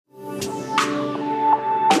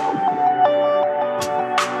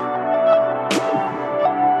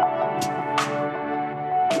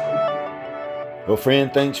Well,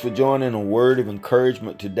 friend, thanks for joining a word of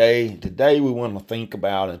encouragement today. Today we want to think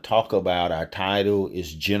about and talk about, our title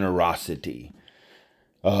is generosity.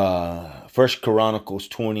 1 Chronicles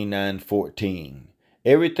 29:14.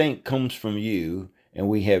 Everything comes from you, and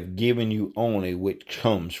we have given you only which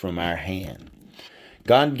comes from our hand.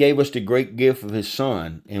 God gave us the great gift of His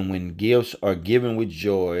Son, and when gifts are given with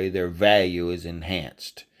joy, their value is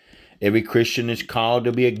enhanced. Every Christian is called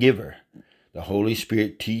to be a giver. The Holy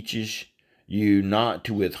Spirit teaches you not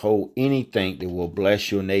to withhold anything that will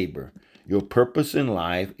bless your neighbor. Your purpose in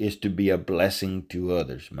life is to be a blessing to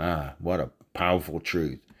others. My, what a powerful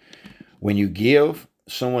truth. When you give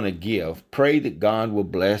someone a gift, pray that God will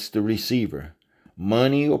bless the receiver.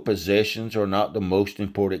 Money or possessions are not the most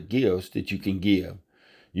important gifts that you can give.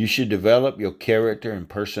 You should develop your character and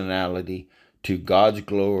personality to God's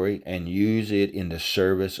glory and use it in the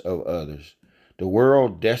service of others. The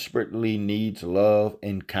world desperately needs love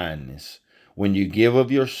and kindness. When you give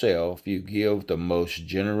of yourself, you give the most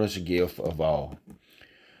generous gift of all.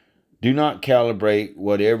 Do not calibrate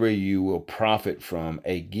whatever you will profit from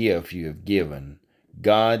a gift you have given.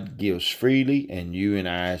 God gives freely, and you and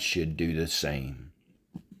I should do the same.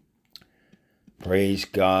 Praise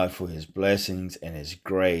God for His blessings and His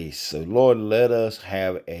grace. So, Lord, let us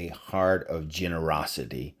have a heart of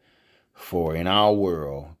generosity, for in our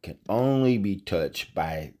world can only be touched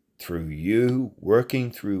through you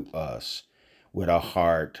working through us with a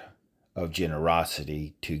heart of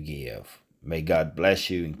generosity to give. May God bless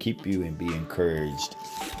you and keep you and be encouraged.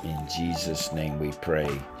 In Jesus' name we pray.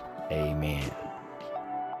 Amen.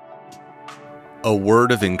 A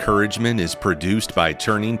Word of Encouragement is produced by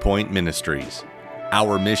Turning Point Ministries.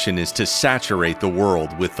 Our mission is to saturate the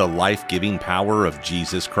world with the life-giving power of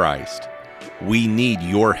Jesus Christ. We need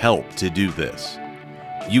your help to do this.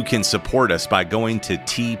 You can support us by going to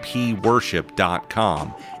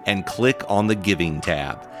tpworship.com and click on the Giving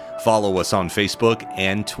tab. Follow us on Facebook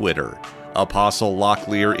and Twitter. Apostle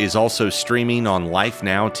Locklear is also streaming on Life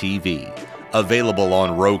Now TV, available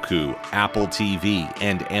on Roku, Apple TV,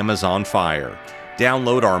 and Amazon Fire.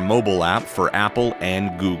 Download our mobile app for Apple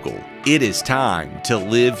and Google. It is time to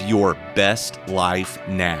live your best life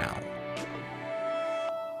now.